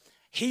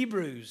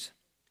Hebrews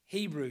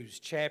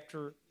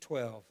chapter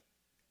 12.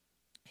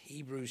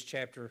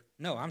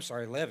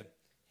 11.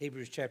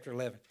 Hebrews chapter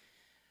 11.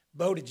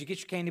 Bo, did you get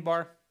your candy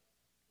bar?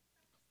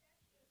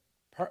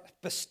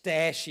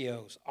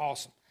 Pistachios.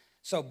 Awesome.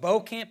 So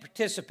Bo can't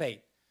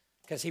participate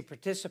because he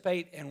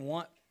participated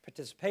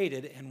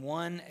and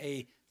won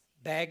a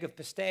bag of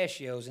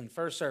pistachios in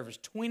first service.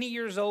 20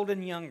 years old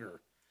and younger.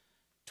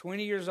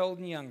 20 years old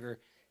and younger.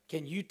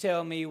 Can you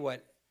tell me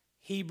what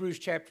Hebrews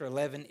chapter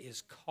 11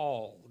 is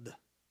called?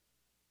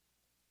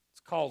 It's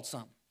called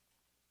something.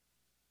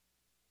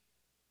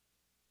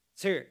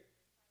 Let's hear it.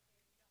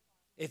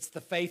 It's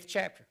the faith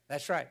chapter.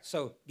 That's right.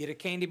 So get a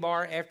candy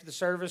bar after the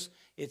service.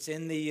 It's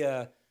in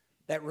the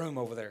that room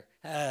over there.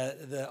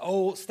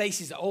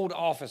 Stacy's old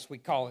office, we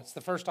call it. It's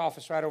the first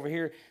office right over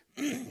here.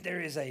 There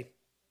is a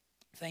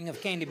thing of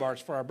candy bars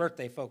for our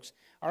birthday folks.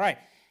 All right.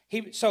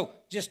 So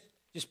just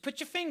put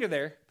your finger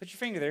there. Put your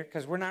finger there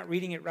because we're not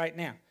reading it right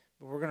now.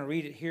 But we're going to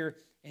read it here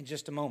in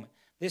just a moment.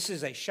 This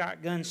is a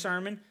shotgun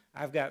sermon.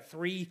 I've got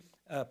 3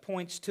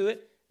 points to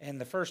it. And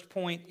the first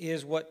point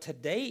is what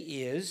today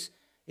is.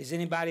 Is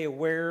anybody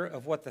aware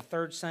of what the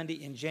third Sunday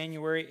in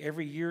January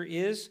every year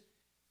is?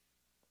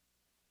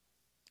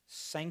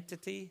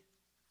 Sanctity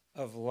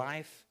of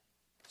Life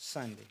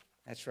Sunday.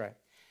 That's right.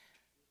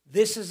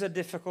 This is a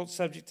difficult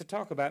subject to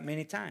talk about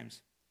many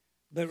times.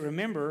 But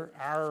remember,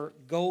 our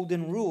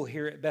golden rule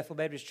here at Bethel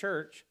Baptist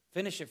Church,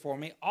 finish it for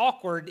me,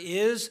 awkward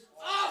is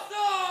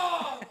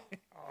awesome!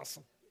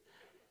 Awesome.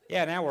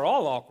 Yeah, now we're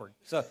all awkward.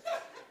 So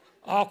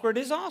awkward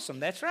is awesome.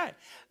 That's right.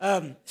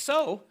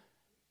 So,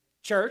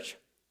 church,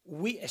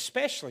 we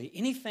especially,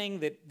 anything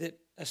that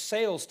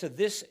assails to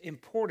this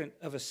important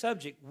of a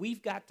subject,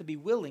 we've got to be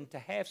willing to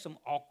have some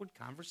awkward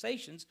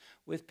conversations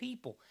with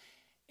people.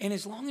 And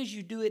as long as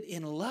you do it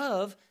in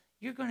love,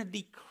 you're going to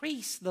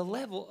decrease the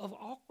level of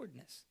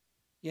awkwardness.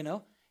 You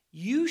know,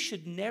 you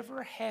should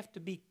never have to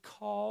be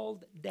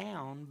called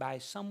down by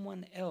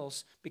someone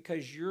else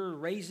because you're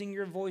raising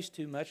your voice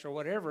too much or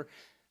whatever.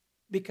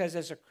 Because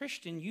as a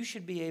Christian, you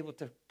should be able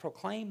to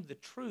proclaim the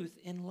truth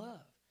in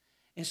love.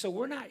 And so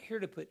we're not here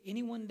to put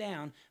anyone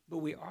down, but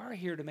we are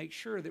here to make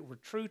sure that we're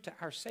true to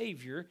our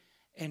Savior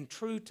and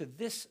true to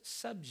this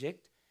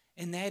subject,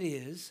 and that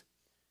is,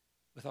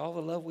 with all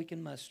the love we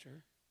can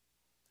muster,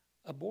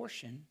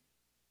 abortion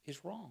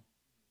is wrong.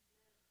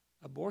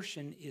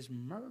 Abortion is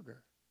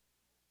murder.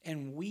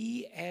 And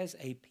we as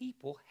a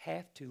people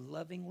have to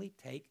lovingly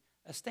take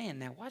a stand.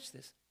 Now watch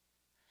this.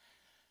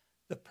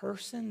 The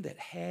person that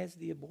has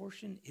the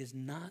abortion is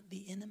not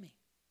the enemy.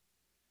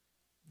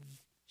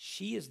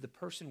 She is the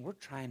person we're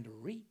trying to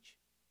reach.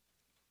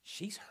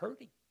 She's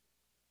hurting.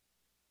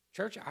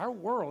 Church, our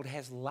world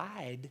has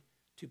lied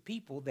to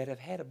people that have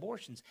had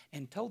abortions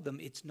and told them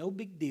it's no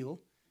big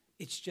deal.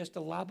 It's just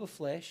a lob of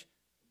flesh,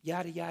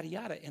 yada, yada,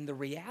 yada. And the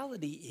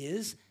reality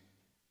is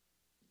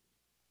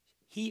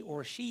he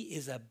or she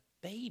is a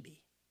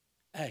baby,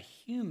 a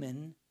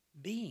human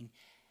being.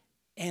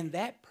 And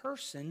that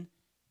person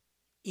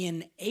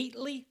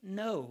innately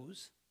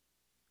knows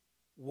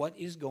what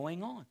is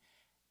going on.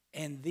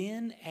 And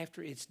then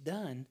after it's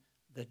done,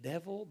 the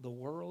devil, the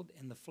world,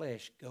 and the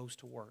flesh goes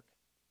to work.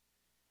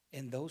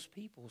 And those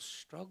people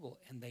struggle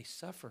and they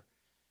suffer.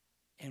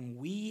 And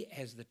we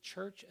as the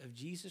church of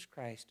Jesus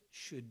Christ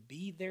should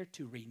be there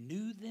to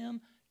renew them,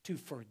 to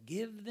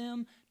forgive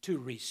them, to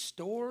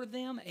restore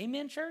them.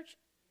 Amen, church?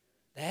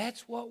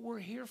 That's what we're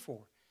here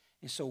for.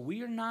 And so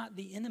we are not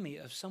the enemy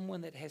of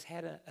someone that has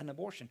had an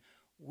abortion.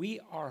 We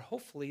are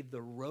hopefully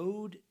the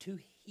road to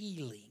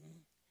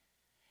healing.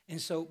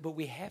 And so, but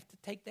we have to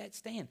take that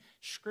stand.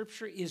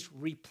 Scripture is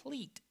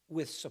replete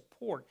with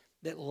support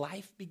that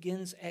life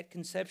begins at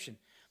conception.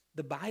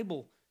 The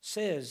Bible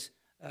says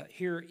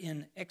here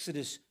in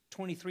Exodus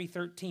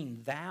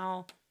 23:13,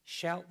 "Thou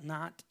shalt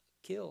not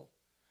kill."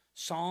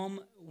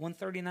 Psalm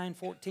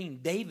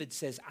 139:14, David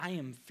says, "I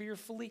am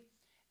fearfully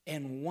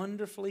and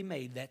wonderfully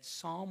made." That's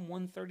Psalm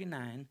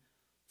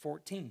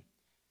 139:14.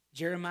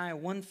 Jeremiah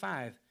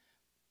 1:5,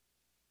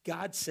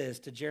 God says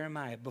to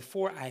Jeremiah,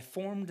 "Before I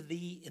formed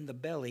thee in the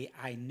belly,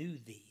 I knew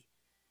thee.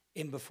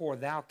 And before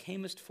thou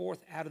camest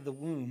forth out of the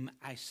womb,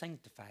 I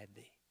sanctified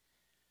thee."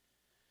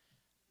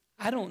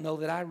 I don't know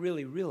that I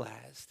really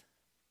realized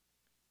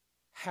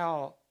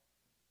how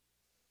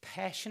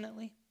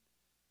passionately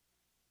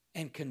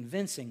and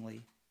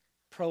convincingly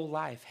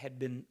pro-life had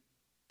been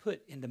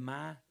put into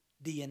my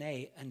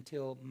DNA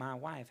until my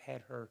wife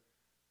had her,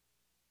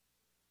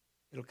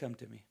 it'll come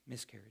to me,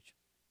 miscarriage.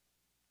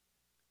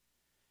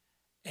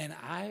 And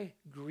I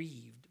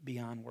grieved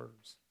beyond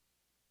words.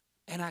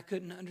 And I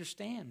couldn't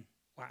understand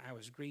why I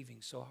was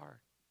grieving so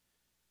hard.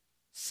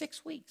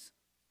 6 weeks.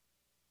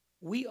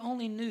 We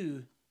only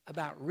knew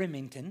about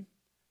Remington.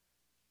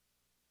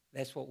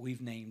 That's what we've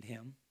named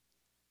him.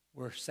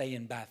 We're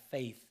saying by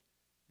faith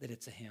that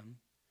it's a him.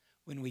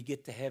 When we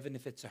get to heaven,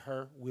 if it's a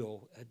her,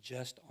 we'll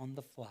adjust on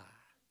the fly.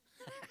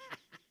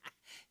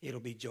 It'll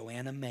be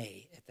Joanna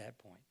May at that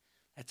point.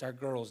 That's our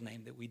girl's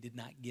name that we did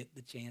not get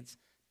the chance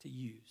to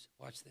use.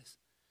 Watch this.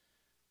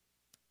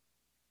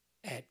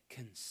 At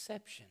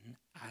conception,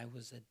 I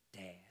was a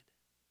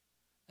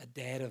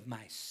dad of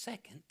my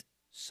second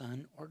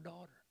son or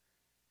daughter.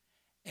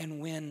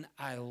 And when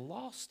I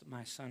lost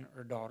my son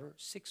or daughter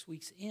 6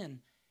 weeks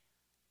in,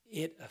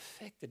 it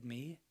affected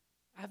me.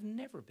 I've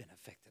never been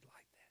affected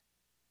like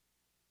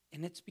that.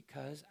 And it's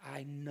because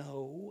I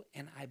know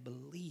and I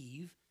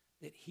believe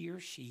that he or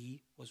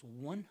she was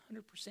 100%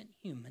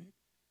 human,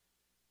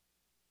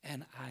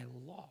 and I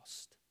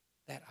lost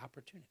that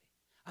opportunity.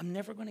 I'm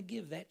never going to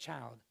give that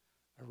child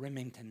a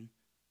Remington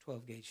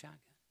 12-gauge shotgun.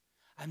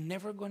 I'm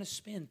never going to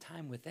spend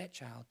time with that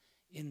child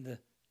in the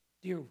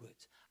deer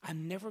woods.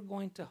 I'm never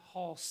going to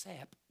haul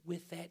sap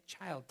with that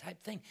child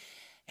type thing.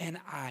 And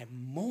I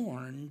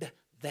mourned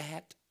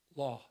that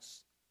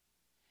loss.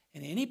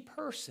 And any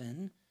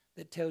person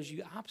that tells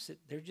you opposite,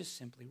 they're just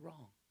simply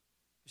wrong.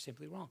 They're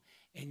simply wrong.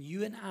 And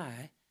you and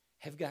I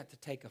have got to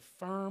take a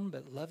firm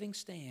but loving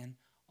stand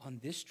on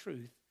this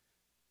truth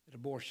that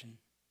abortion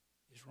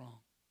is wrong.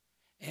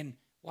 And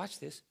watch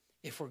this.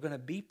 If we're going to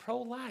be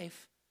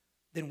pro-life,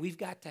 then we've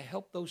got to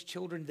help those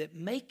children that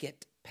make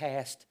it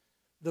past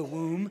the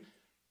womb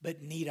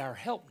but need our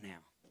help now.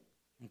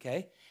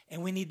 Okay?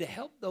 And we need to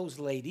help those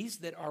ladies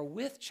that are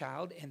with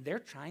child and they're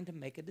trying to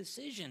make a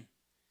decision.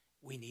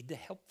 We need to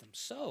help them.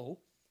 So,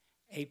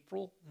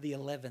 April the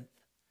 11th,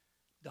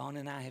 Dawn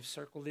and I have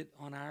circled it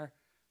on our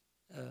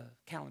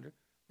calendar.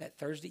 That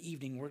Thursday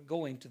evening, we're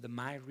going to the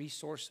My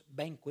Resource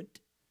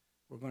Banquet.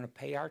 We're going to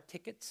pay our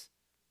tickets,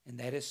 and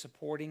that is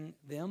supporting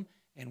them.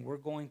 And we're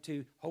going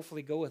to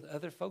hopefully go with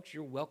other folks.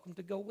 You're welcome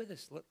to go with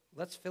us.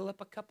 Let's fill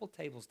up a couple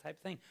tables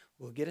type thing.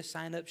 We'll get a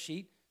sign-up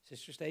sheet,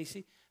 Sister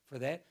Stacy, for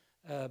that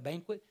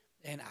banquet.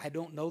 And I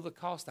don't know the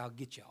cost. I'll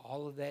get you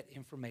all of that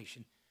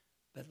information.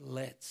 But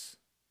let's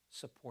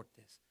support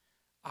this.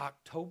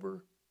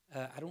 October,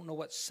 I don't know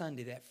what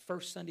Sunday, that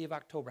first Sunday of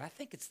October. I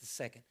think it's the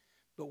second.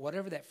 But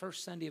whatever that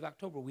first Sunday of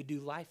October, we do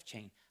Life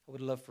Chain. I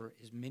would love for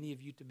as many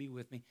of you to be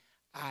with me.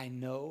 I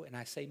know, and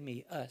I say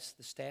me, us,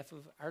 the staff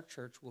of our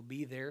church will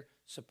be there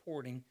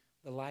supporting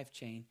the Life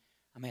Chain.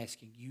 I'm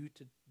asking you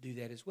to do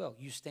that as well.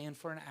 You stand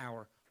for an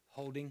hour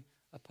holding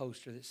a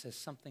poster that says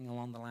something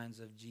along the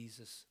lines of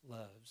Jesus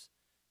loves,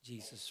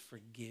 Jesus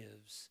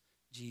forgives,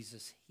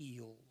 Jesus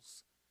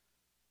heals.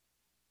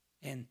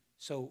 And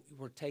so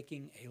we're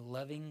taking a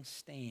loving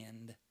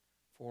stand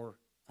for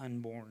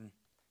unborn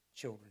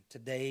children.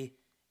 Today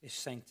is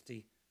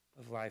Sanctity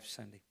of Life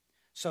Sunday.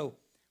 So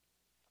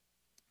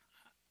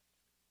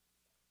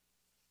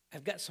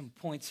I've got some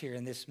points here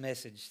in this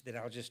message that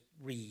I'll just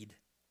read.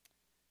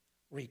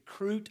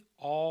 Recruit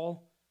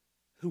all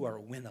who are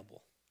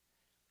winnable.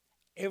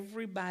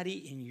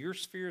 Everybody in your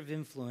sphere of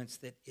influence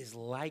that is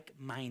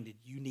like-minded,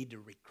 you need to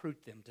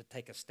recruit them to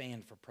take a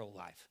stand for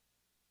pro-life.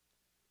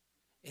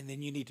 And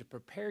then you need to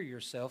prepare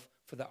yourself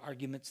for the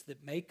arguments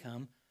that may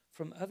come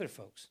from other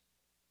folks.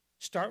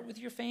 Start with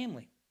your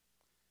family.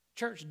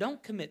 Church,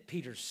 don't commit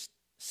Peter's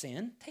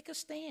sin. Take a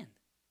stand.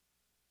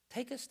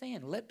 Take a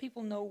stand. Let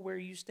people know where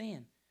you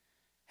stand.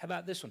 How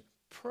about this one?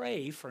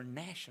 Pray for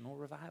national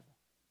revival.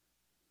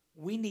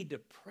 We need to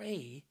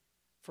pray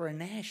for a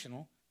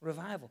national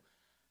revival.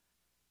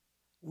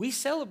 We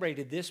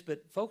celebrated this,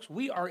 but folks,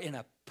 we are in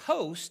a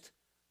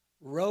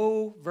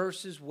post-Roe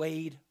versus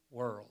Wade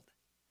world.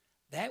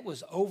 That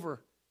was it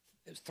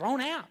was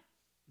thrown out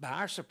by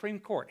our Supreme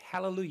Court.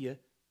 Hallelujah,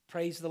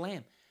 praise the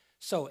Lamb.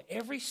 So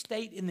every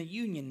state in the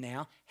union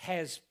now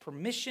has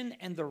permission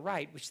and the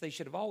right, which they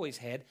should have always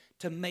had,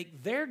 to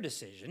make their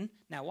decision.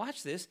 Now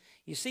watch this.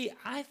 You see,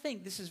 I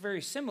think this is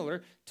very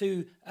similar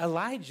to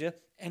Elijah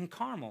and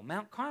Carmel,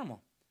 Mount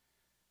Carmel.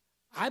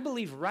 I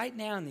believe right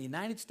now in the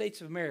United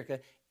States of America,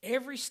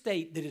 every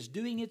state that is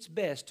doing its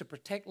best to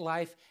protect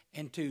life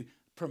and to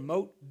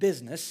promote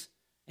business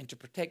and to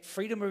protect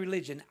freedom of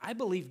religion, I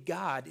believe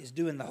God is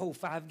doing the whole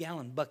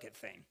 5-gallon bucket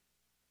thing.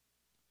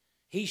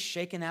 He's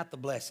shaking out the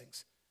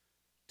blessings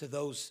to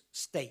those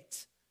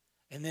states.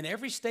 And then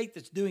every state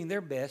that's doing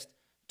their best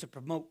to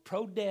promote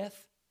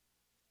pro-death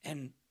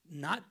and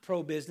not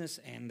pro-business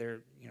and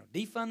they're,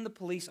 defund the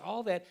police,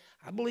 all that,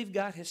 I believe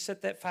God has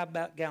set that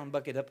 5-gallon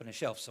bucket up on a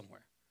shelf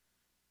somewhere.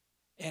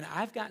 And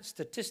I've got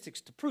statistics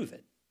to prove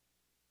it.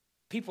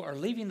 People are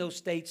leaving those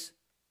states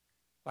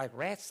like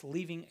rats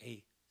leaving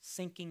a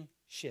sinking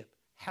ship.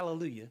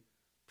 Hallelujah.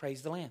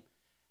 Praise the Lamb.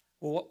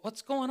 Well,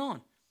 what's going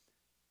on?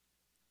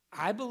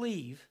 I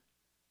believe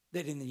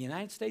that in the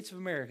United States of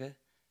America,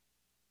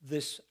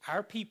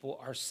 our people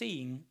are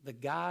seeing the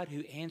God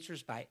who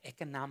answers by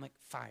economic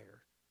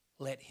fire.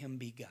 Let him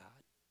be God.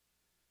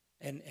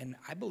 And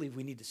I believe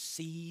we need to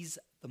seize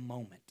the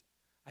moment.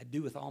 I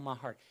do with all my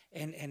heart.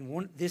 And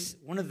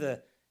one of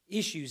the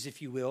issues,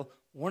 if you will,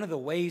 one of the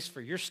ways for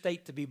your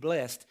state to be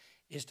blessed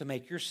is to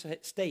make your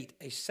state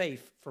a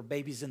safe for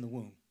babies in the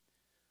womb.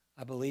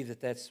 I believe that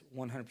that's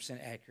 100%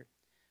 accurate.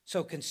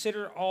 So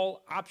consider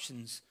all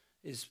options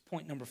is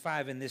point number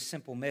 5 in this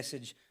simple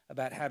message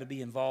about how to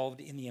be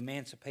involved in the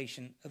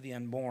emancipation of the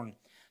unborn.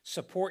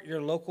 Support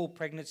your local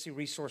pregnancy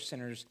resource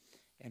centers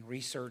and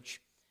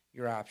research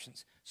your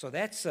options. So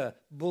that's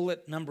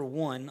bullet number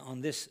 1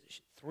 on this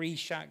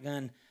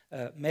 3-shotgun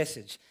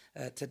message.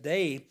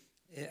 Today,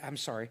 I'm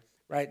sorry,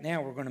 right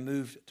now we're going to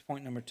move to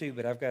point number 2,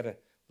 but I've got to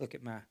look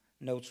at my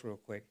notes real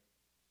quick.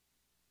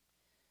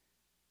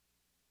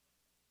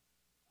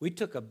 We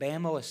took a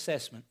BAMO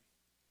assessment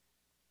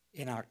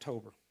in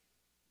October.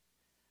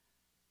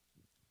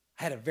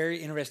 I had a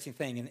very interesting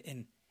thing,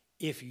 and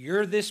if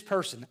you're this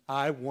person,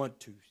 I want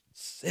to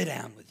sit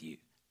down with you.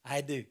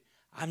 I do.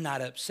 I'm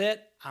not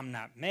upset. I'm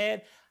not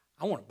mad.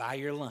 I want to buy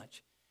your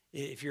lunch.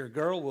 If you're a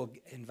girl, we'll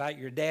invite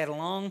your dad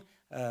along.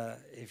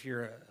 If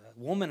you're a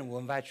woman, we'll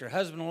invite your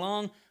husband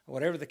along,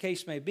 whatever the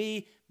case may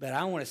be. But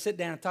I want to sit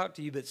down and talk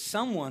to you. But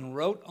someone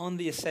wrote on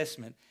the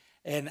assessment,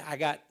 and I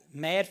got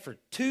mad for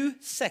 2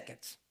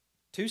 seconds.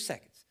 2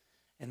 seconds.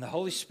 And the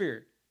Holy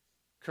Spirit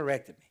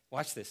corrected me.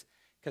 Watch this.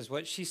 Because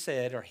what she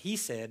said, or he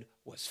said,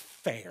 was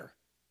fair.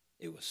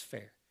 It was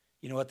fair.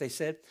 You know what they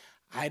said?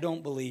 I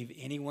don't believe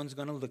anyone's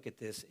going to look at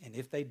this, and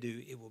if they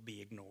do, it will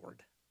be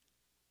ignored.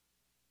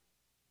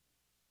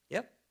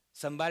 Yep.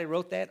 Somebody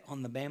wrote that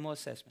on the BAMO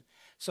assessment.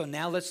 So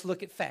now let's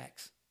look at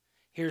facts.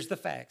 Here's the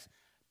facts.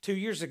 2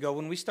 years ago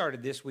when we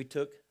started this, we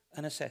took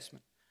an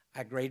assessment.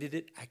 I graded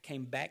it. I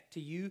came back to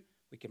you.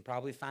 We can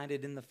probably find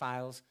it in the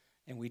files,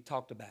 and we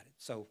talked about it.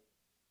 So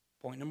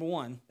point number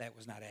 1, that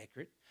was not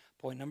accurate.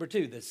 Point number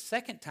 2, the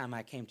second time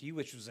I came to you,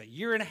 which was a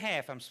year and a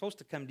half, I'm supposed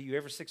to come to you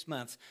every 6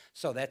 months,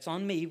 so that's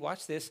on me.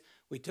 Watch this.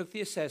 We took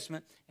the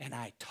assessment, and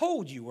I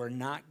told you we're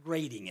not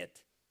grading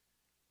it.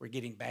 We're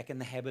getting back in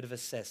the habit of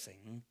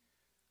assessing.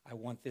 I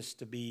want this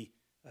to be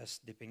us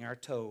dipping our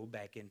toe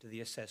back into the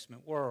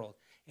assessment world.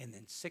 And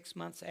then 6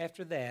 months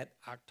after that,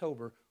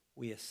 October,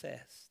 we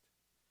assessed.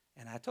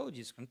 And I told you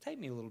it's going to take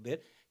me a little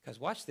bit, because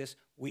watch this,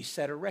 we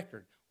set a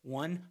record.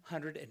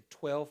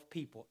 112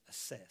 people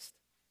assessed.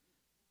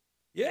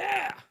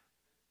 Yeah.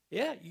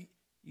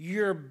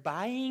 You're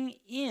buying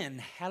in.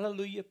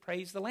 Hallelujah,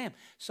 praise the Lamb.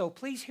 So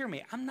please hear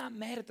me. I'm not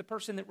mad at the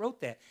person that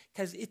wrote that,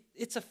 because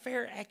it's a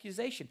fair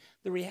accusation.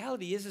 The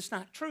reality is it's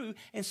not true,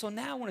 and so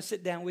now I want to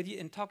sit down with you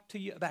and talk to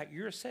you about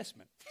your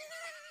assessment.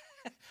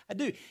 I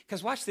do,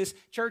 because watch this,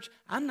 church,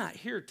 I'm not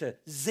here to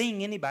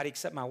zing anybody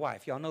except my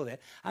wife. Y'all know that.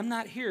 I'm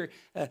not here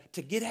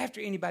to get after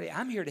anybody.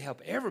 I'm here to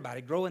help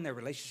everybody grow in their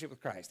relationship with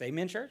Christ.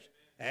 Amen, church?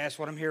 That's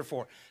what I'm here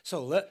for.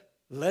 So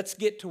let's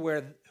get to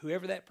where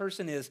whoever that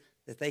person is,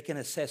 that they can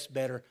assess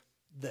better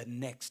the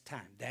next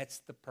time. That's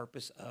the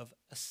purpose of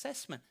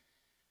assessment.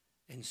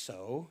 And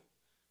so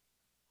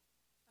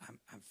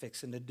I'm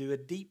fixing to do a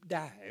deep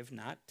dive,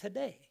 not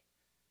today,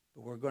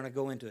 but we're going to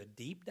go into a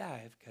deep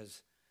dive,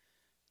 because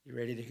you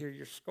ready to hear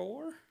your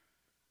score?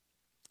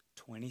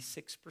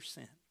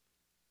 26%.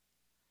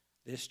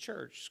 This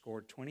church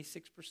scored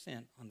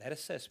 26% on that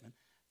assessment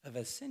of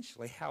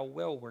essentially how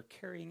well we're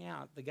carrying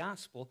out the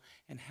gospel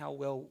and how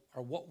well,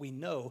 or what we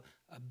know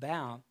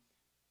about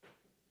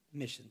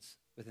missions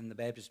within the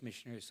Baptist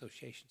Missionary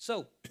Association.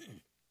 So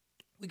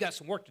we got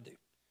some work to do.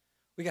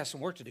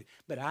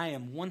 But I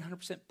am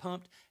 100%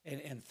 pumped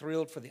and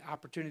thrilled for the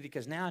opportunity,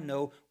 because now I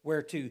know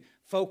where to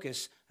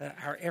focus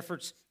our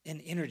efforts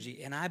and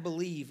energy. And I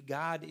believe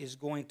God is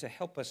going to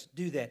help us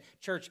do that.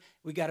 Church,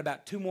 we got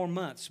about 2 more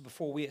months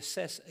before we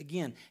assess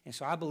again. And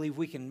so I believe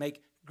we can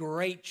make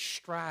great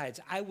strides.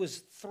 I was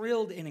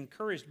thrilled and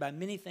encouraged by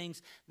many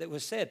things that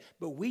was said,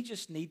 but we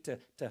just need to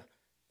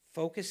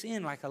focus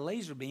in like a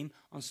laser beam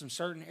on some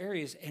certain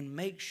areas and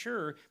make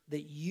sure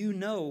that you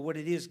know what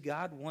it is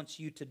God wants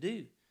you to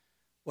do.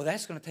 Well,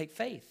 that's going to take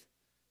faith.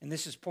 And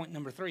this is point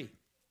number 3.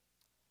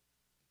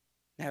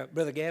 Now,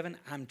 Brother Gavin,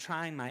 I'm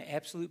trying my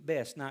absolute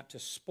best not to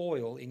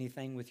spoil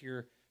anything with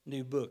your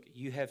new book.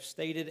 You have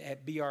stated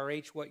at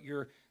BRH what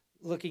you're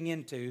looking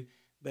into,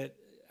 but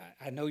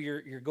I know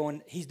you're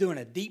going, he's doing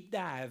a deep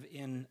dive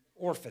in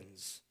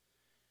orphans.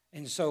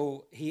 And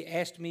so he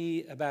asked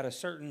me about a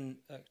certain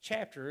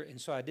chapter,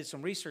 and so I did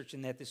some research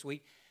in that this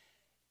week.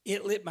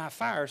 It lit my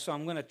fire, so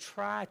I'm going to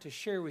try to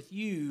share with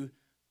you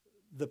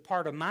the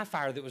part of my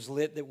fire that was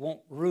lit that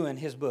won't ruin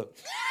his book.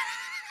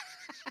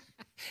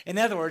 In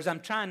other words,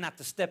 I'm trying not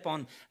to step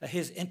on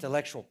his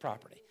intellectual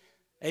property.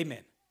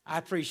 Amen. I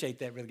appreciate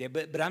that, really good.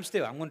 But I'm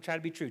going to try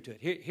to be true to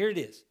it. Here it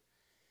is.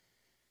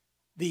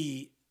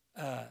 The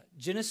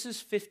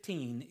Genesis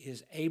 15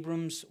 is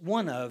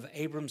one of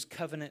Abram's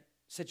covenant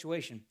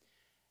situation.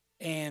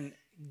 And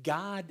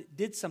God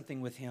did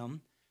something with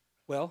him.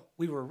 Well,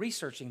 we were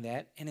researching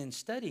that, and in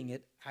studying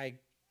it, I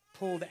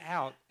pulled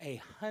out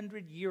a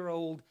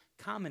 100-year-old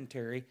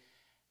commentary,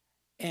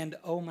 and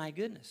oh my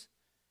goodness,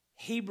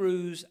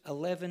 Hebrews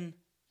 11,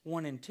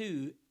 1 and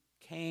 2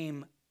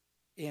 came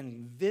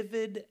in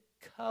vivid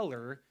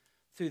color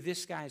through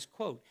this guy's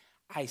quote.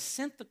 I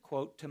sent the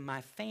quote to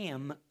my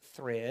fam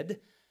thread.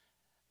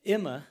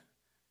 Emma,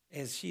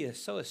 as she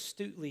so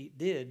astutely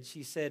did,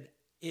 she said,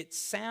 it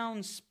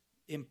sounds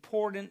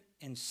important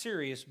and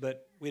serious,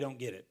 but we don't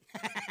get it.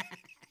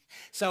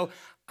 So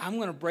I'm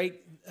going to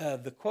break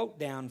the quote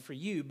down for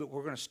you, but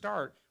we're going to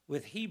start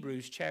with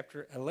Hebrews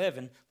chapter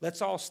 11.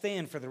 Let's all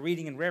stand for the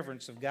reading and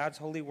reverence of God's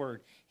holy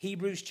word.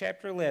 Hebrews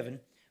chapter 11,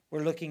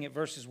 we're looking at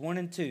verses 1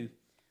 and 2.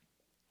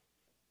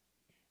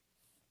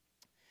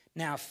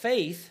 Now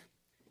faith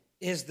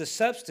is the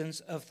substance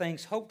of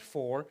things hoped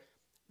for,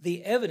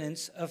 the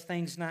evidence of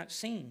things not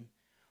seen.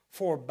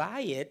 For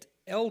by it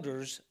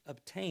elders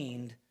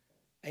obtained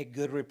a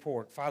good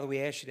report. Father, we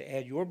ask you to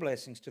add your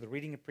blessings to the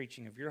reading and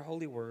preaching of your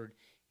holy word.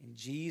 In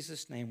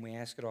Jesus' name we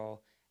ask it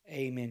all.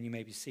 Amen. You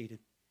may be seated.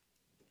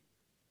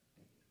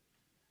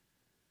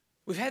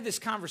 We've had this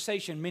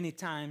conversation many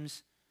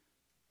times.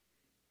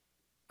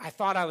 I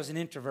thought I was an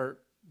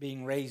introvert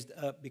being raised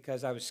up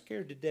because I was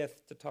scared to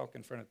death to talk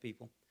in front of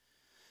people.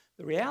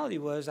 The reality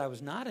was I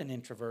was not an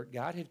introvert.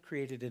 God had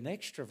created an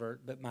extrovert,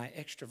 but my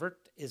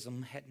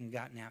extrovertism hadn't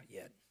gotten out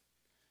yet.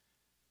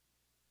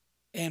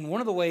 And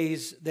one of the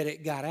ways that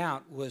it got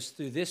out was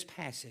through this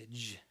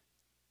passage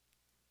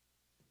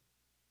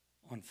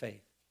on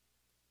faith.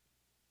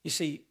 You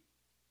see,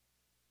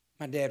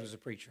 my dad was a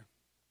preacher.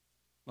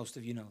 Most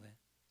of you know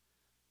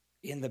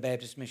that. In the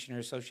Baptist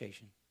Missionary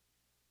Association.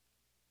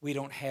 We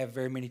don't have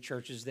very many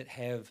churches that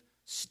have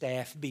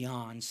staff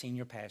beyond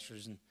senior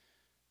pastors, and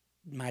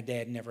my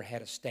dad never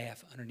had a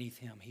staff underneath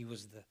him. He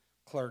was the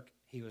clerk,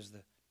 he was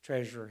the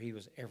treasurer, he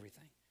was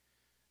everything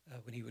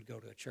when he would go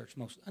to a church.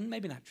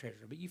 Maybe not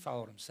treasurer, but you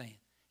follow what I'm saying.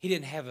 He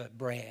didn't have a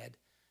Brad.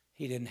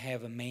 He didn't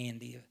have a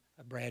Mandy,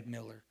 a Brad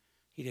Miller.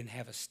 He didn't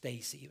have a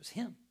Stacy. It was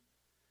him.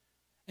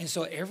 And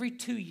so every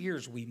 2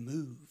 years we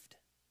moved.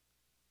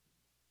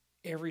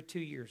 Every 2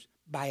 years.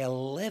 By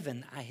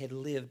 11, I had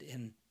lived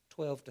in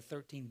 12 to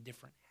 13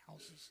 different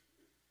houses.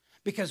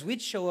 Because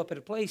we'd show up at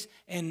a place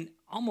and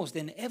almost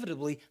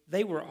inevitably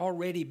they were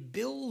already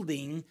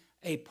building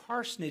a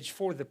parsonage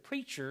for the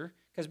preacher,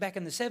 because back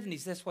in the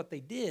 70s that's what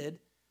they did.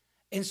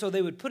 And so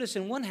they would put us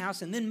in one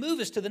house and then move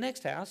us to the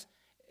next house,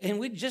 and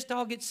we'd just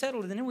all get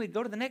settled, and then we'd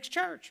go to the next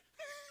church.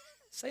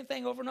 Same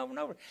thing over and over and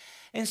over.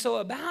 And so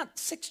about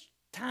 6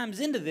 times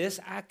into this,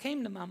 I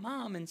came to my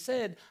mom and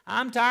said,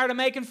 I'm tired of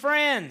making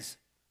friends.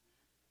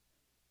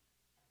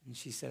 And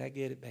she said, I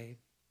get it, babe.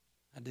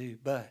 I do,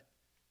 but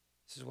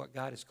this is what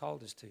God has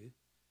called us to.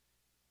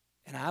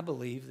 And I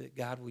believe that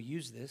God will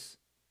use this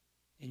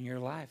in your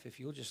life if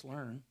you'll just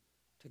learn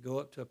to go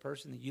up to a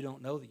person that you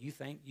don't know that you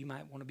think you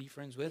might want to be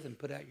friends with and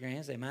put out your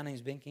hands and say, my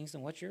name's Ben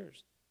Kingston, what's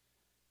yours?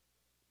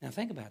 Now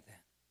think about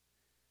that.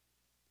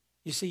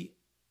 You see,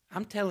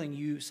 I'm telling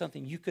you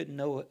something you couldn't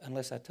know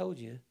unless I told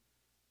you,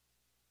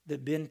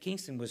 that Ben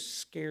Kingston was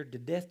scared to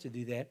death to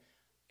do that.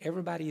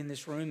 Everybody in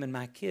this room and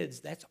my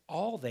kids, that's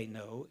all they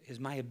know is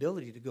my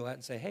ability to go out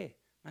and say, hey,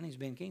 my name's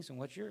Ben Kingston,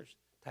 what's yours?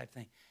 Type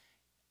thing.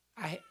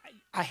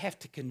 I have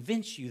to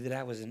convince you that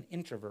I was an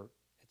introvert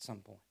at some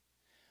point.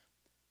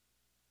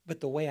 But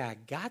the way I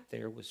got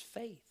there was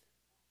faith.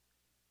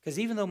 Because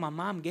even though my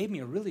mom gave me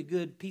a really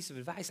good piece of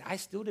advice, I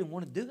still didn't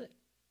want to do it.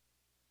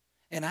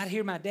 And I'd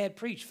hear my dad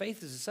preach,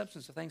 faith is the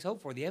substance of things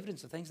hoped for, the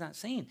evidence of things not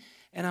seen.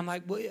 And I'm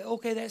like, well,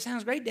 okay, that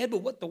sounds great, Dad,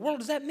 but what the world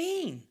does that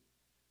mean?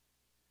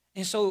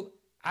 And so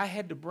I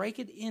had to break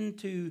it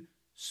into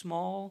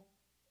small,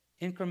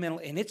 incremental,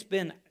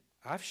 and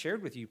I've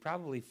shared with you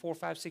probably 4,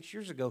 5, 6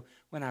 years ago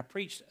when I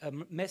preached a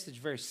message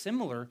very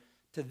similar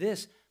to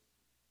this,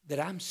 that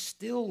I'm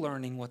still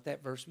learning what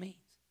that verse means.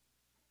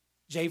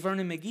 J.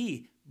 Vernon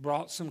McGee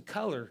brought some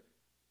color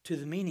to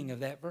the meaning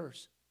of that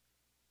verse.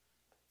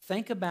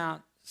 Think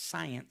about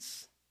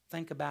science.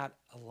 Think about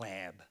a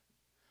lab.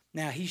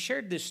 Now, he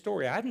shared this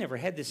story. I've never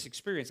had this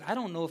experience. I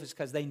don't know if it's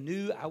because they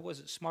knew I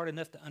wasn't smart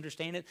enough to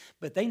understand it,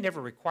 but they never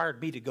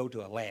required me to go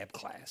to a lab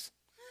class.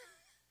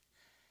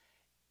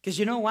 Because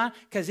you know why?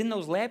 Because in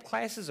those lab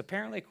classes,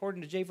 apparently,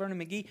 according to J. Vernon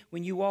McGee,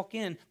 when you walk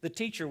in, the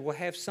teacher will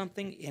have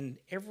something in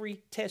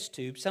every test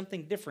tube,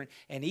 something different,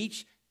 and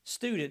each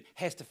student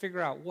has to figure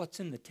out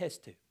what's in the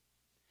test tube.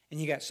 And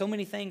you got so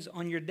many things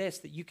on your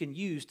desk that you can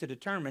use to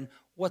determine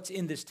what's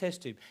in this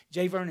test tube.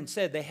 J. Vernon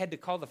said they had to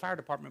call the fire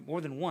department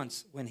more than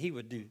once when he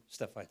would do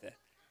stuff like that.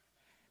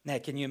 Now,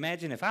 can you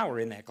imagine if I were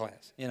in that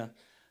class? You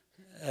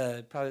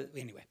know,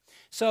 probably, anyway.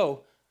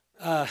 So,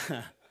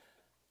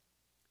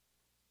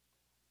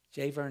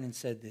 J. Vernon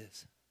said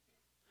this,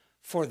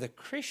 for the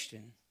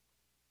Christian,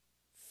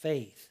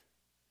 faith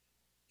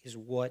is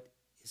what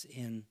is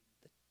in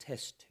the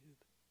test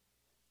tube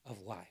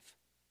of life.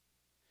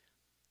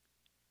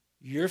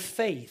 Your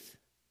faith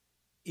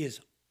is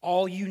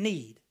all you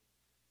need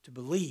to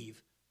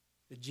believe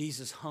that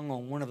Jesus hung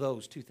on one of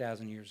those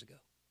 2,000 years ago.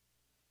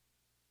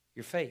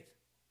 Your faith.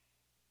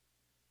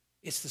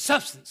 It's the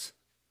substance.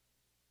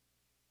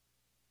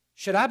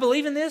 Should I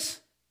believe in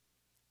this?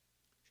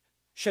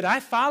 Should I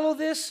follow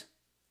this?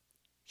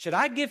 Should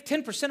I give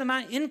 10% of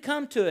my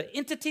income to an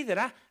entity that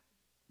I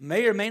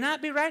may or may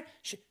not be right?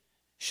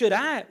 Should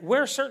I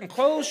wear certain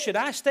clothes? Should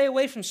I stay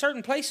away from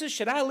certain places?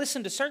 Should I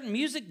listen to certain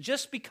music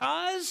just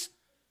because?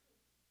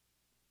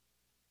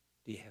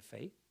 Do you have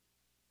faith?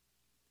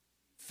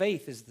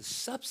 Faith is the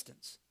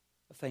substance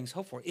of things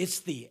hoped for. It's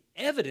the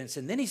evidence.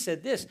 And then he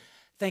said this,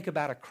 think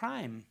about a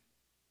crime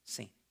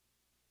scene.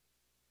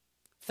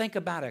 Think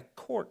about a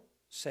court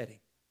setting.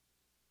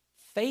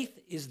 Faith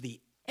is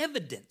the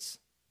evidence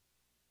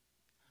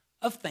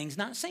of things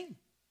not seen.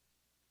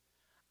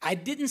 I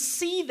didn't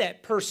see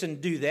that person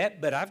do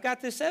that, but I've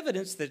got this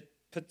evidence that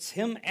puts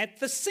him at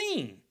the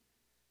scene.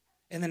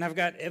 And then I've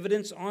got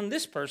evidence on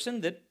this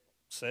person that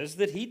says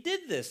that he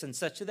did this and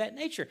such of that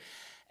nature.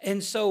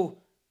 And so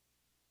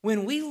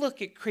when we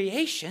look at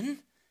creation,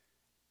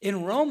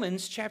 in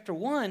Romans chapter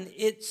 1,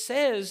 it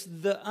says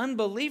the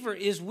unbeliever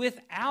is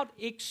without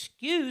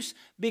excuse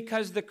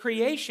because the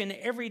creation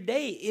every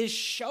day is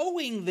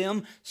showing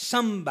them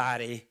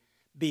somebody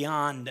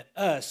beyond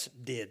us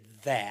did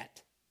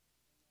that.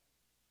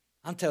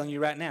 I'm telling you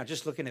right now,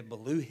 just looking at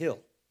Bellew Hill,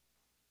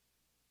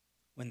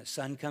 when the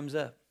sun comes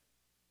up,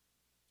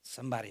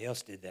 somebody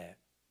else did that.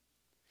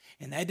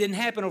 And that didn't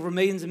happen over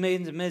millions and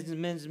millions and millions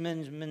and millions and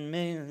millions and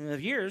millions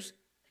of years.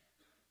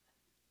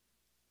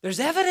 There's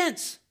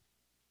evidence.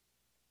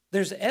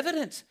 There's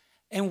evidence.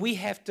 And we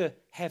have to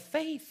have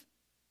faith.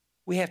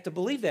 We have to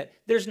believe that.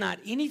 There's not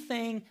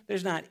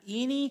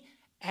any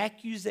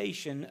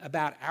accusation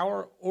about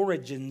our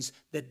origins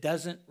that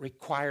doesn't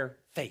require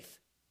faith.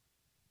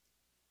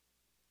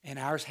 And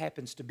ours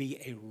happens to be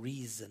a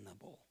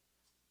reasonable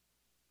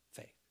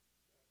faith.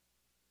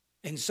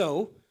 And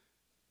so,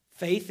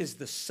 faith is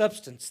the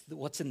substance,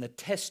 what's in the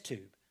test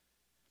tube.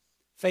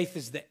 Faith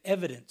is the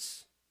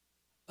evidence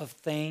of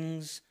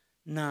things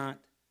not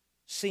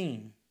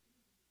seen.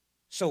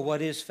 So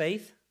what is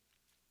faith?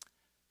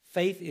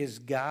 Faith is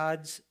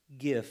God's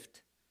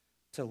gift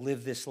to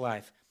live this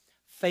life.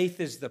 Faith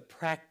is the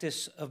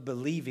practice of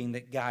believing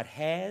that God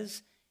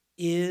has,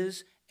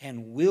 is,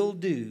 and will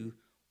do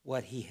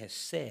what he has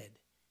said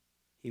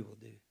he will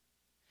do.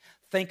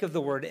 Think of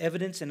the word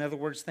evidence. In other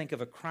words, think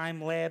of a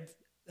crime lab.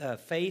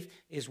 Faith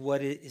is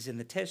what is in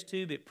the test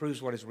tube. It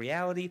proves what is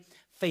reality.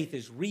 Faith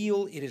is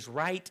real. It is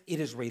right. It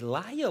is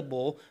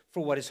reliable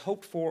for what is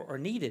hoped for or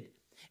needed.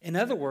 In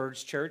other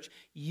words, church,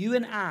 you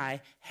and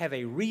I have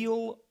a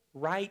real,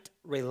 right,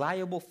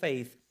 reliable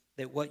faith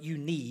that what you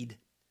need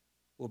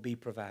will be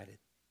provided.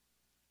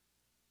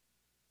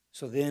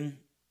 So then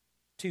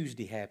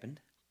Tuesday happened,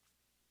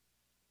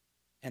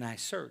 and I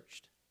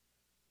searched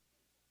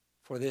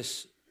for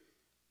this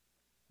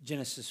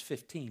Genesis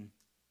 15.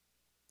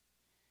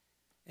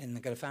 And I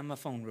got to find my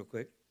phone real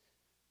quick.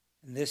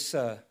 And this,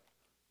 well,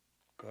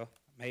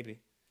 maybe.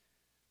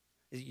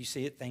 You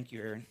see it? Thank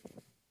you, Aaron.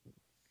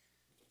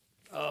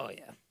 Oh,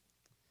 yeah.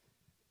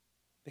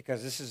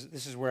 Because this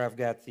is where I've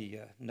got the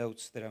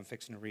notes that I'm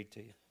fixing to read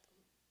to you.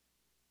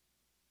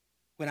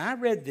 When I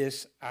read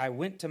this, I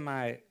went to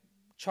my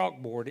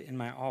chalkboard in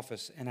my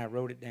office and I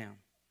wrote it down.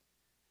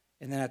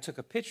 And then I took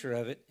a picture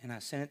of it and I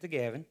sent it to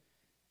Gavin.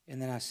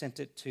 And then I sent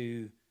it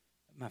to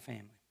my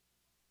family.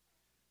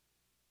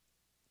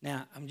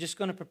 Now, I'm just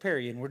going to prepare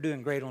you, and we're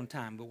doing great on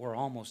time, but we're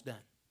almost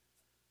done.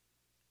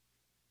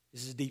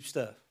 This is deep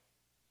stuff.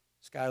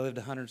 This guy lived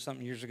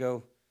 100-something years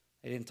ago.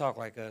 They didn't talk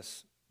like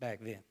us back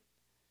then,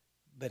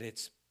 but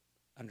it's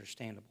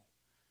understandable.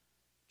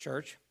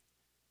 Church,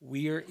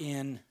 we are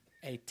in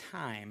a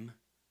time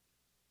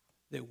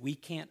that we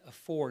can't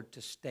afford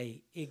to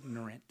stay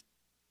ignorant.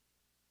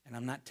 And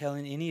I'm not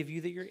telling any of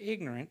you that you're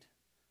ignorant.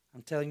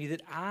 I'm telling you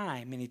that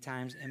I, many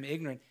times, am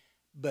ignorant.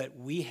 But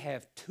we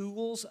have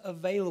tools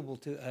available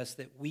to us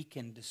that we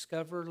can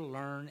discover,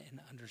 learn, and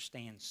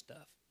understand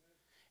stuff.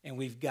 And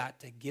we've got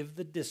to give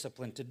the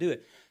discipline to do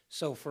it.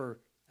 So for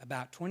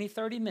about 20,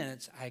 30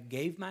 minutes, I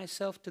gave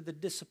myself to the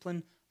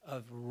discipline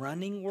of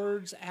running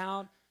words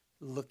out,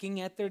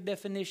 looking at their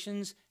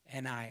definitions,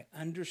 and I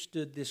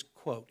understood this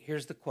quote.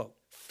 Here's the quote.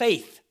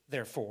 Faith,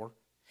 therefore,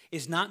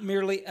 is not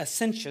merely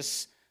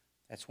essentious,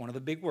 that's one of the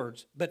big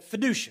words, but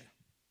fiducia.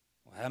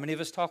 Well, how many of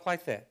us talk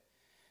like that?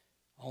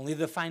 Only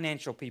the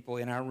financial people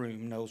in our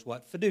room knows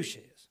what fiducia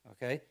is,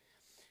 okay?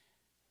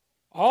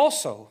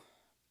 Also,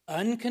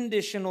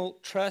 unconditional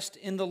trust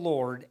in the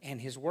Lord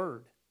and his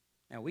word.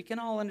 Now, we can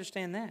all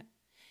understand that.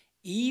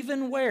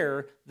 Even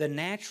where the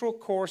natural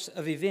course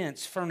of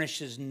events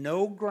furnishes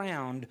no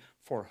ground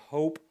for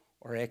hope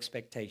or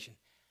expectation.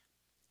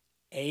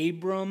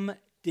 Abram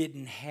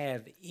didn't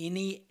have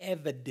any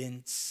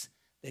evidence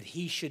that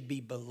he should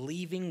be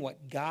believing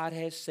what God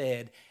has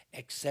said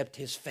except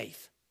his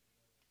faith.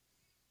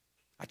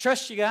 I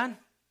trust you, God.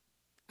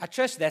 I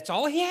trust you. That's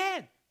all he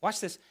had. Watch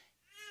this.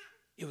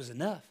 It was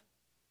enough.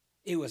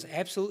 It was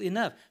absolutely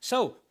enough.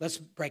 So let's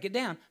break it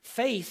down.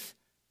 Faith,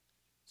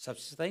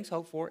 substance of things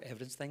hoped for,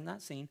 evidence of things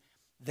not seen,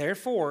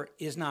 therefore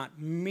is not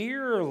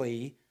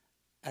merely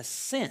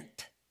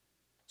assent.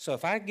 So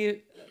if I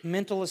give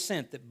mental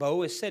assent that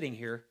Bo is sitting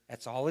here,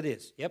 that's all it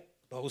is. Yep,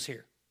 Bo's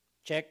here.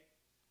 Check.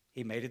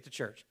 He made it to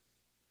church.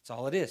 That's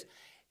all it is.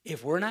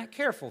 If we're not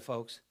careful,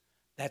 folks,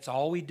 that's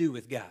all we do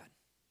with God.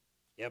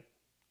 Yep.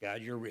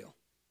 God, you're real.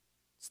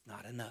 It's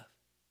not enough.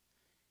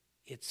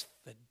 It's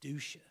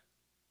fiducia.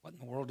 What in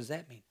the world does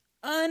that mean?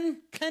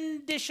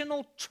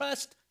 Unconditional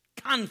trust,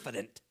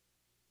 confident.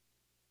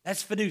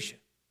 That's fiducia.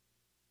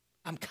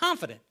 I'm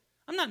confident.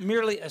 I'm not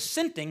merely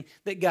assenting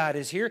that God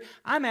is here.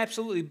 I'm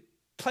absolutely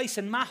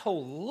placing my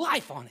whole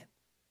life on it.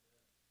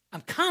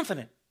 I'm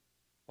confident.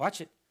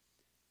 Watch it.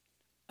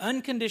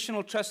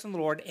 Unconditional trust in the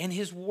Lord and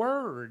his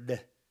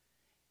word.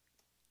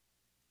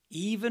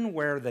 Even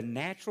where the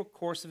natural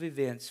course of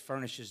events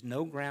furnishes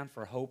no ground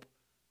for hope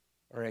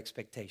or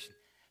expectation.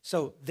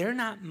 So there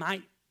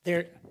might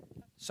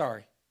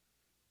Sorry.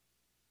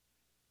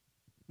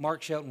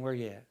 Mark Shelton, where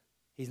you at?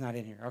 He's not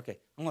in here. Okay.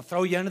 I'm going to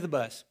throw you under the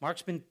bus.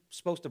 Mark's been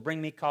supposed to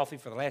bring me coffee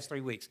for the last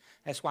 3 weeks.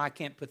 That's why I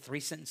can't put 3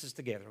 sentences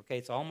together, okay?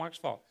 It's all Mark's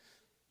fault.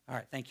 All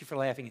right. Thank you for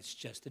laughing. It's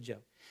just a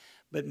joke.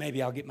 But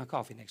maybe I'll get my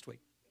coffee next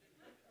week.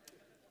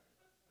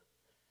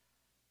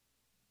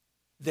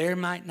 There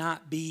might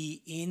not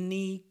be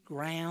any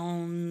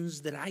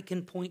grounds that I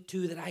can point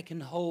to, that I can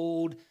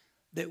hold,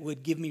 that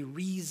would give me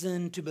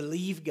reason to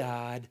believe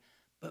God,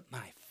 but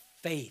my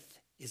faith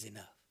is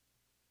enough.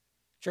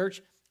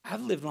 Church,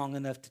 I've lived long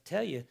enough to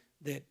tell you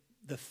that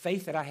the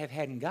faith that I have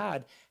had in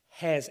God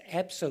has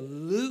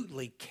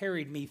absolutely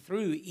carried me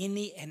through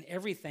any and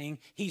everything.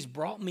 He's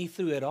brought me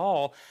through it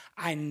all.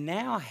 I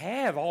now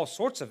have all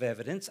sorts of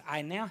evidence.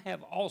 I now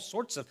have all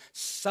sorts of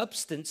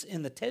substance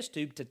in the test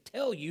tube to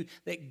tell you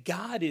that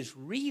God is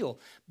real.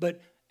 But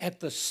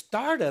at the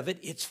start of it,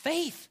 it's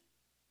faith.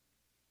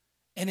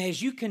 And as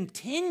you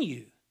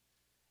continue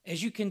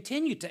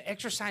to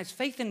exercise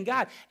faith in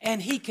God,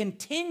 and He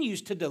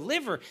continues to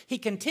deliver, He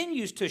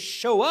continues to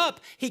show up,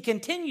 He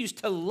continues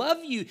to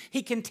love you,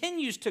 He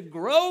continues to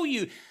grow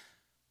you,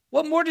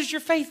 what more does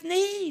your faith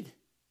need?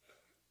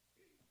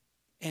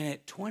 And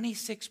at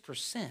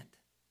 26%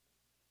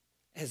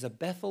 as a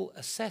Bethel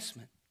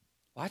assessment,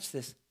 watch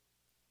this,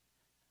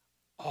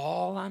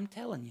 all I'm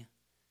telling you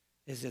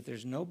is that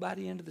there's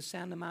nobody under the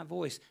sound of my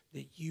voice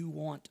that you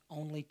want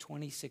only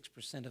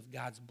 26% of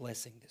God's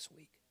blessing this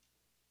week.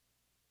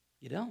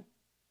 You don't.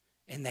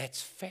 And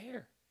that's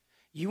fair.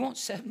 You want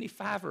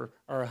 75 or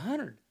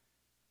 100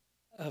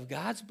 of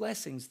God's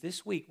blessings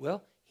this week.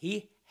 Well,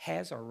 He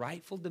has a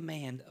rightful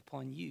demand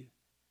upon you.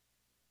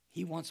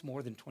 He wants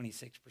more than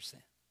 26%.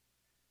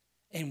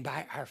 And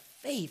by our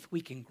faith,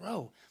 we can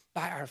grow.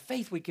 By our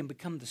faith, we can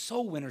become the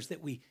soul winners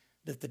that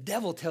the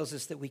devil tells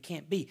us that we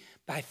can't be.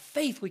 By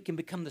faith, we can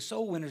become the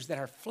soul winners that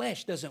our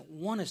flesh doesn't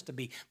want us to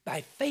be.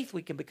 By faith,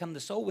 we can become the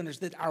soul winners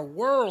that our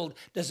world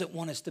doesn't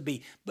want us to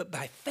be. But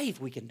by faith,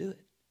 we can do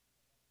it.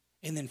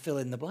 And then fill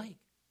in the blank.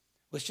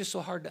 Well, it's just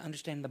so hard to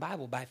understand the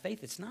Bible. By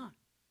faith, it's not.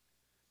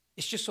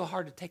 It's just so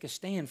hard to take a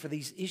stand for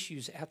these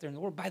issues out there in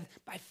the world.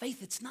 By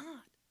faith, it's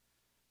not.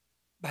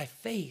 By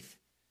faith,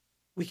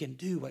 we can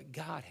do what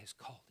God has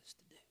called us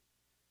to do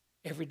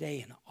every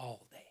day and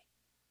all day.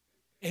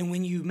 And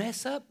when you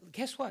mess up,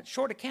 guess what?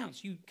 Short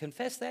accounts. You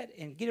confess that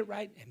and get it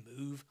right and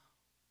move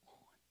on.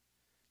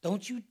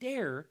 Don't you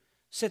dare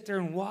sit there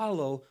and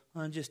wallow.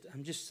 I'm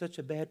just such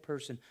a bad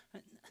person.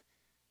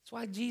 That's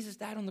why Jesus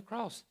died on the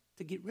cross,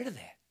 to get rid of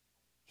that.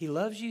 He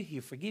loves you.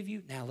 He'll forgive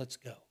you. Now let's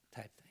go,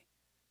 type thing.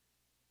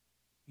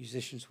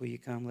 Musicians, will you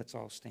come? Let's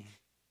all stand.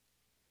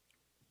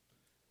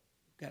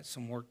 We've got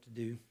some work to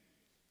do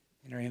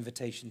in our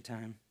invitation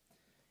time.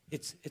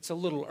 It's a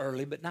little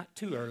early, but not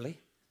too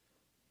early.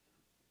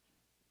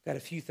 Got a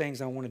few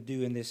things I want to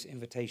do in this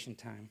invitation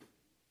time.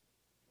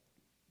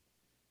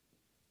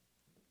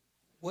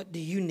 What do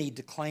you need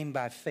to claim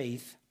by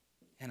faith?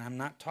 And I'm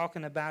not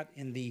talking about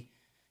in the,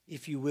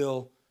 if you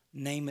will,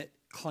 name it,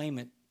 claim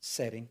it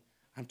setting.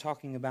 I'm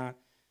talking about,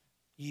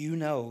 you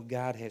know,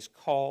 God has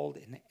called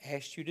and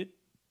asked you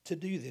to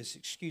do this.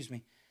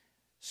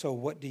 So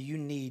what do you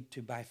need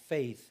to, by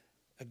faith,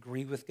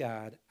 agree with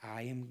God,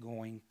 I am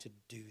going to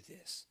do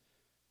this?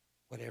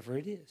 Whatever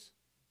it is.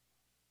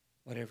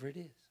 Whatever it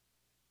is.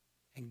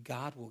 And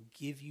God will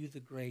give you the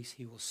grace.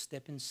 He will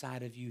step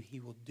inside of you. He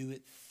will do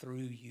it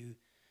through you.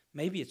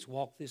 Maybe it's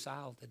walk this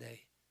aisle today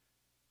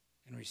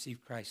and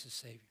receive Christ as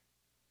Savior.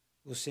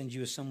 We'll send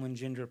you as someone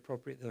gender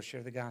appropriate. They'll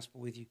share the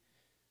gospel with you.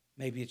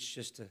 Maybe it's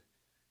just to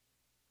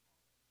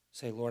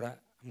say, Lord, I'm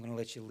going to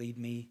let you lead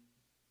me,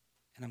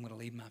 and I'm going to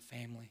lead my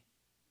family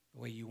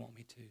the way you want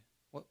me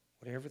to.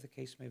 Whatever the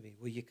case may be,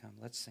 will you come?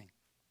 Let's sing.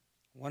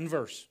 One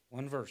verse,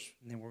 and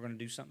then we're going to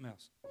do something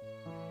else.